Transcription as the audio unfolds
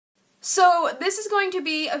So this is going to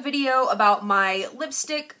be a video about my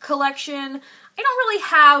lipstick collection. I don't really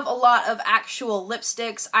have a lot of actual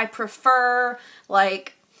lipsticks. I prefer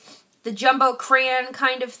like the jumbo crayon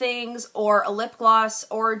kind of things, or a lip gloss,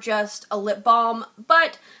 or just a lip balm.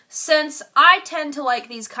 But since I tend to like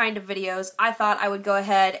these kind of videos, I thought I would go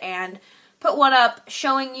ahead and put one up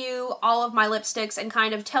showing you all of my lipsticks and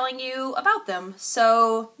kind of telling you about them.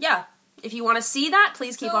 So yeah. If you want to see that,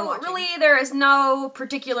 please keep on watching. Really, there is no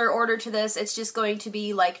particular order to this. It's just going to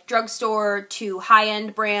be like drugstore to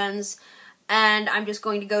high-end brands, and I'm just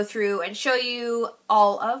going to go through and show you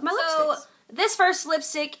all of my lipsticks. This first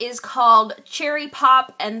lipstick is called Cherry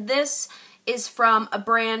Pop, and this is from a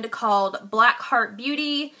brand called Black Heart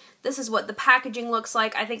Beauty. This is what the packaging looks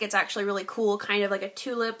like. I think it's actually really cool, kind of like a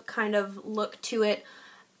tulip kind of look to it.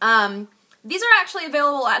 These are actually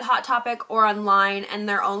available at Hot Topic or online, and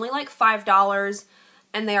they're only like $5,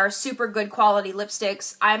 and they are super good quality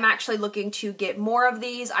lipsticks. I'm actually looking to get more of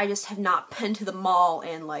these. I just have not been to the mall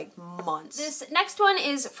in like months. This next one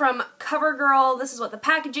is from CoverGirl. This is what the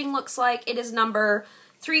packaging looks like. It is number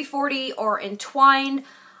 340 or Entwined.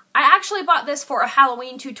 I actually bought this for a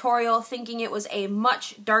Halloween tutorial thinking it was a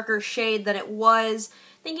much darker shade than it was,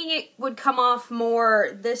 thinking it would come off more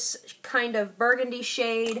this kind of burgundy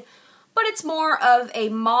shade. But it's more of a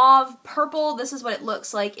mauve purple. This is what it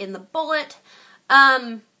looks like in the bullet.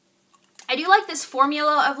 I do like this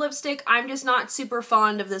formula of lipstick. I'm just not super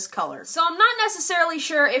fond of this color. So I'm not necessarily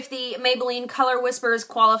sure if the Maybelline Color Whispers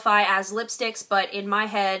qualify as lipsticks, but in my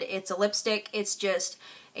head, it's a lipstick. It's just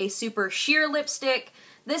a super sheer lipstick.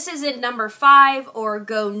 This is in number 5, or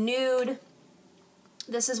Go Nude.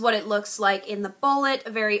 This is what it looks like in the bullet,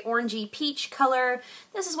 a very orangey peach color.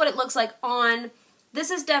 This is what it looks like on. This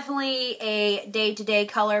is definitely a day-to-day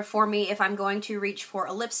color for me if I'm going to reach for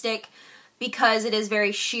a lipstick, because it is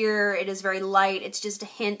very sheer, it is very light, it's just a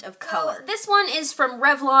hint of color. So this one is from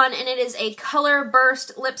Revlon, and it is a Color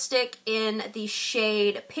Burst lipstick in the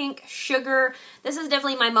shade Pink Sugar. This is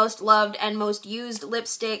definitely my most loved and most used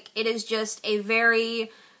lipstick. It is just a very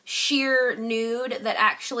sheer nude that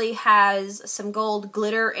actually has some gold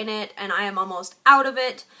glitter in it, and I am almost out of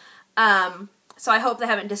it. So I hope they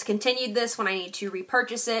haven't discontinued this when I need to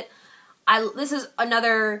repurchase it. This is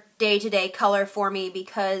another day-to-day color for me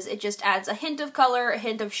because it just adds a hint of color, a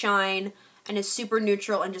hint of shine, and is super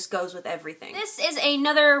neutral and just goes with everything. This is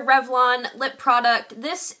another Revlon lip product.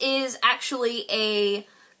 This is actually a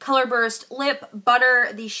Color Burst Lip Butter.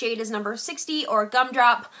 The shade is number 60, or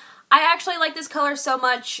Gumdrop. I actually like this color so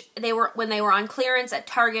much. When they were on clearance at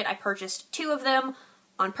Target, I purchased 2 of them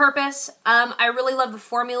on purpose. I really love the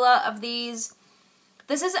formula of these.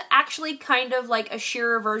 This is actually kind of like a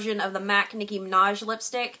sheerer version of the MAC Nicki Minaj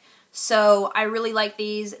lipstick, so I really like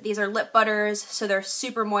these. These are lip butters, so they're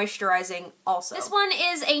super moisturizing also. This one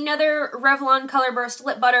is another Revlon Color Burst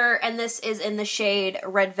Lip Butter, and this is in the shade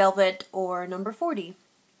Red Velvet, or number 40.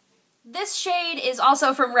 This shade is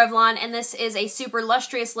also from Revlon, and this is a super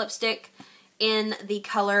lustrous lipstick in the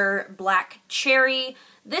color Black Cherry.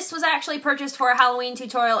 This was actually purchased for a Halloween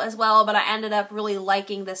tutorial as well, but I ended up really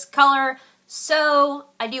liking this color, so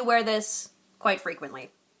I do wear this quite frequently.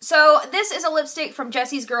 So this is a lipstick from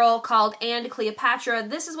Jessie's Girl called And Cleopatra.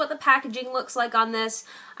 This is what the packaging looks like on this.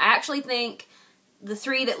 I actually think the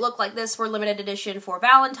 3 that look like this were limited edition for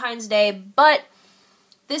Valentine's Day, but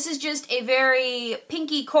this is just a very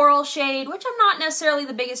pinky coral shade, which I'm not necessarily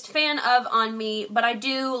the biggest fan of on me, but I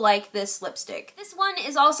do like this lipstick. This one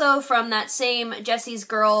is also from that same Jessie's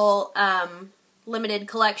Girl limited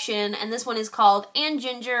collection, and this one is called And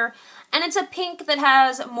Ginger, and it's a pink that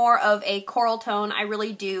has more of a coral tone. I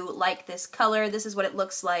really do like this color. This is what it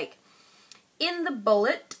looks like in the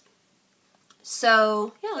bullet.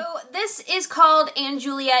 So, yeah. So this is called And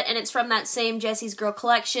Juliet, and it's from that same Jessie's Girl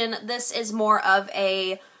collection. This is more of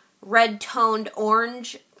a red-toned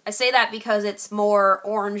orange. I say that because it's more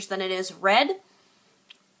orange than it is red.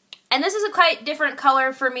 And this is a quite different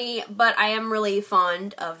color for me, but I am really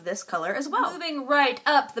fond of this color as well. Moving right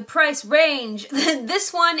up the price range,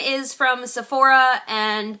 this one is from Sephora,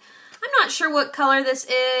 and I'm not sure what color this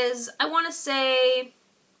is. I want to say,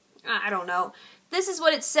 I don't know. This is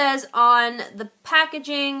what it says on the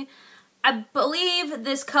packaging. I believe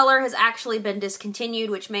this color has actually been discontinued,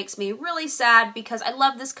 which makes me really sad because I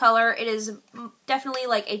love this color. It is definitely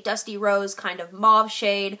like a dusty rose kind of mauve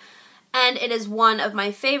shade, and it is one of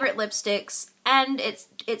my favorite lipsticks, and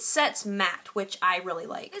it sets matte, which I really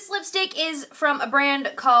like. This lipstick is from a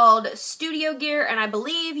brand called Studio Gear, and I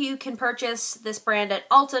believe you can purchase this brand at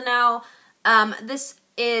Ulta now. This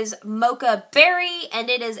is Mocha Berry, and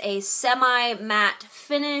it is a semi-matte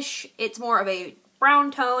finish. It's more of a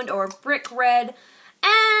brown toned or brick red,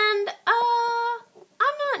 and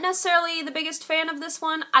necessarily the biggest fan of this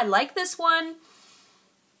one. I like this one,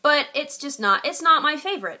 but it's not my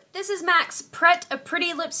favorite. This is MAC's Pret a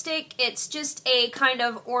Pretty lipstick. It's just a kind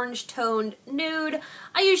of orange toned nude.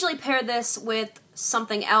 I usually pair this with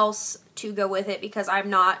something else to go with it because I'm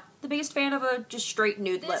not the biggest fan of a just straight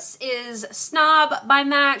nude lip. This is Snob by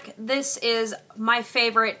MAC. This is my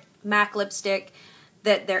favorite MAC lipstick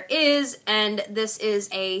that there is, and this is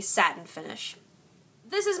a satin finish.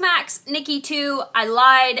 This is MAC's Nikki 2. I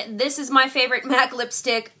lied. This is my favorite MAC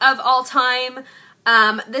lipstick of all time.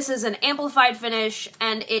 This is an amplified finish,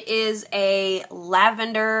 and it is a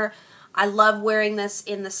lavender. I love wearing this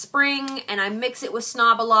in the spring, and I mix it with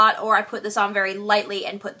Snob a lot, or I put this on very lightly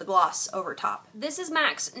and put the gloss over top. This is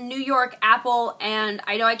MAC's New York Apple, and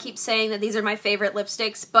I know I keep saying that these are my favorite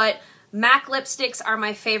lipsticks, but MAC lipsticks are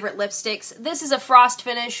my favorite lipsticks. This is a frost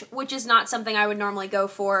finish, which is not something I would normally go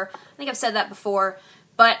for. I think I've said that before,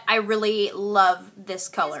 but I really love this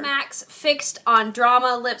color. This is MAC's Fixed on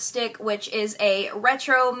Drama lipstick, which is a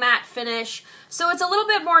retro matte finish. So it's a little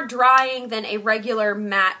bit more drying than a regular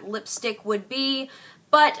matte lipstick would be,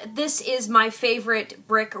 but this is my favorite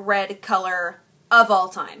brick red color of all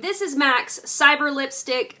time. This is MAC's Cyber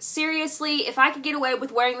lipstick. Seriously, if I could get away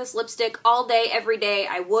with wearing this lipstick all day, every day,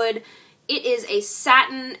 I would. It is a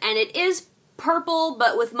satin, and it is purple,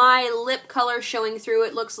 but with my lip color showing through,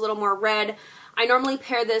 it looks a little more red. I normally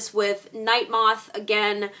pair this with Night Moth,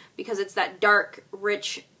 again, because it's that dark,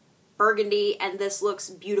 rich burgundy, and this looks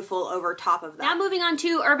beautiful over top of that. Now moving on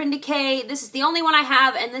to Urban Decay. This is the only one I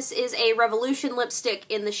have, and this is a Revolution lipstick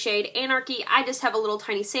in the shade Anarchy. I just have a little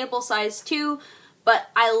tiny sample size too, but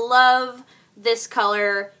I love this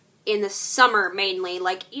color in the summer mainly.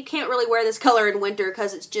 Like, you can't really wear this color in winter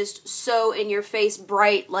because it's just so in your face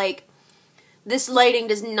bright. Like, this lighting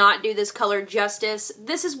does not do this color justice.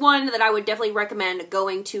 This is one that I would definitely recommend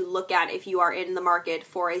going to look at if you are in the market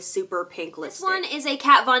for a super pink lipstick. This one is a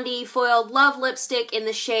Kat Von D Foiled Love lipstick in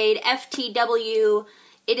the shade FTW.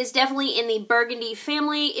 It is definitely in the burgundy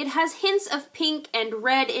family. It has hints of pink and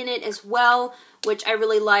red in it as well, which I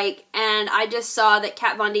really like, and I just saw that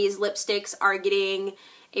Kat Von D's lipsticks are getting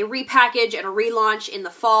a repackage and a relaunch in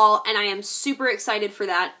the fall, and I am super excited for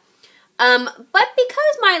that. But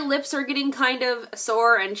because my lips are getting kind of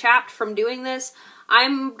sore and chapped from doing this,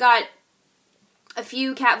 I've got a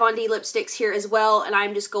few Kat Von D lipsticks here as well, and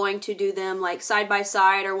I'm just going to do them like side by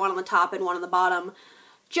side or one on the top and one on the bottom,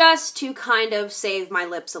 just to kind of save my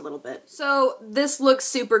lips a little bit. So this looks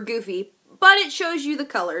super goofy, but it shows you the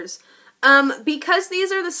colors. Because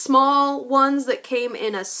these are the small ones that came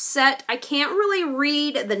in a set, I can't really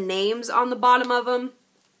read the names on the bottom of them.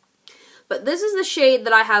 But this is the shade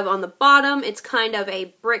that I have on the bottom. It's kind of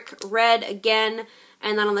a brick red again.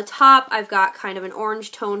 And then on the top, I've got kind of an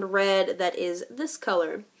orange toned red that is this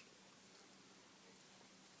color.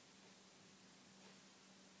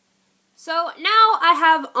 So now I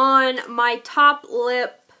have on my top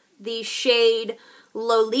lip the shade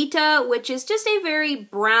Lolita, which is just a very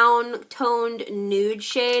brown toned nude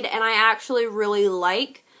shade, and I actually really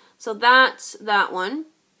like. So that's that one.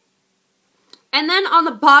 And then on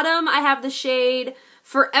the bottom, I have the shade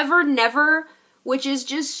Forever Never, which is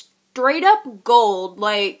just straight up gold.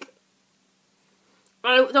 Like,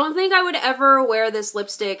 I don't think I would ever wear this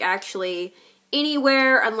lipstick actually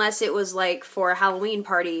anywhere unless it was like for a Halloween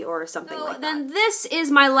party or something like that. Then this is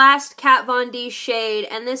my last Kat Von D shade,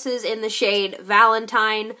 and this is in the shade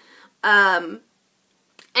Valentine. And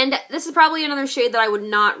this is probably another shade that I would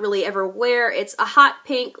not really ever wear. It's a hot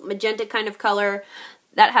pink, magenta kind of color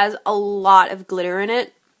that has a lot of glitter in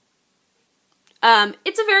it.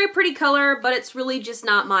 It's a very pretty color, but it's really just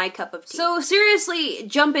not my cup of tea. So seriously,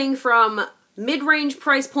 jumping from mid-range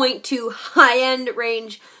price point to high-end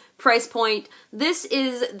range price point, this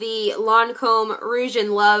is the Lancome Rouge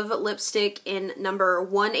in Love lipstick in number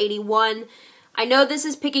 181. I know this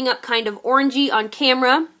is picking up kind of orangey on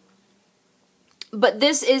camera, but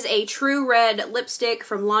this is a true red lipstick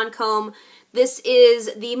from Lancome. This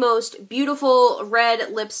is the most beautiful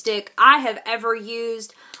red lipstick I have ever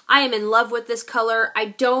used. I am in love with this color. I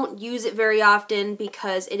don't use it very often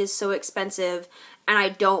because it is so expensive and I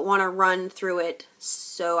don't want to run through it,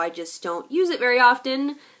 so I just don't use it very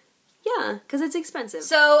often. Yeah, because it's expensive.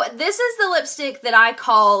 So this is the lipstick that I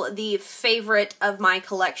call the favorite of my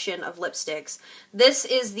collection of lipsticks. This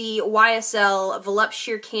is the YSL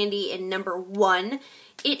Voluptuous Candy in number 1.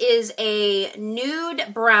 It is a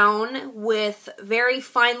nude brown with very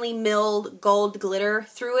finely milled gold glitter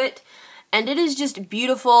through it, and it is just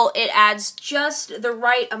beautiful. It adds just the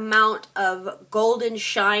right amount of golden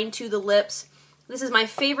shine to the lips. This is my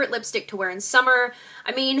favorite lipstick to wear in summer.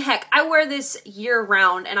 I mean, heck, I wear this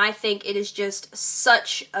year-round, and I think it is just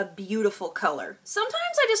such a beautiful color. Sometimes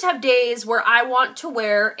I just have days where I want to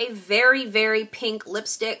wear a very, very pink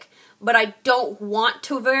lipstick, but I don't want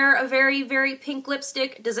to wear a very, very pink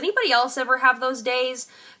lipstick. Does anybody else ever have those days?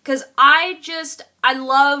 Because I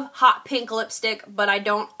love hot pink lipstick, but I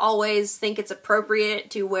don't always think it's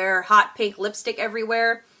appropriate to wear hot pink lipstick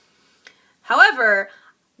everywhere. However,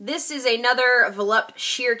 this is another Volupte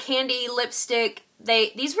Sheer Candy lipstick.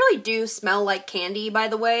 These really do smell like candy, by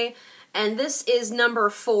the way. And this is number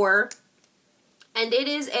 4. And it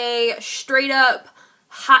is a straight up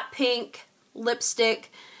hot pink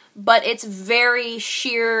lipstick, but it's very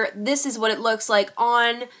sheer. This is what it looks like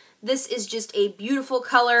on. This is just a beautiful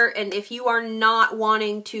color, and if you are not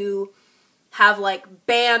wanting to have like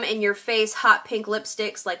bam in your face hot pink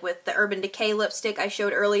lipsticks like with the Urban Decay lipstick I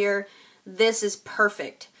showed earlier, this is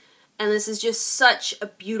perfect. And this is just such a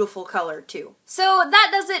beautiful color too. So that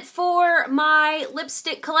does it for my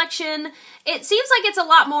lipstick collection. It seems like it's a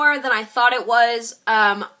lot more than I thought it was.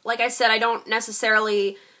 Like I said, I don't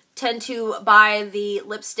necessarily tend to buy the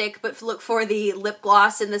lipstick, but look for the lip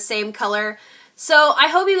gloss in the same color. So I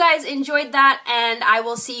hope you guys enjoyed that, and I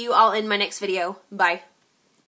will see you all in my next video. Bye.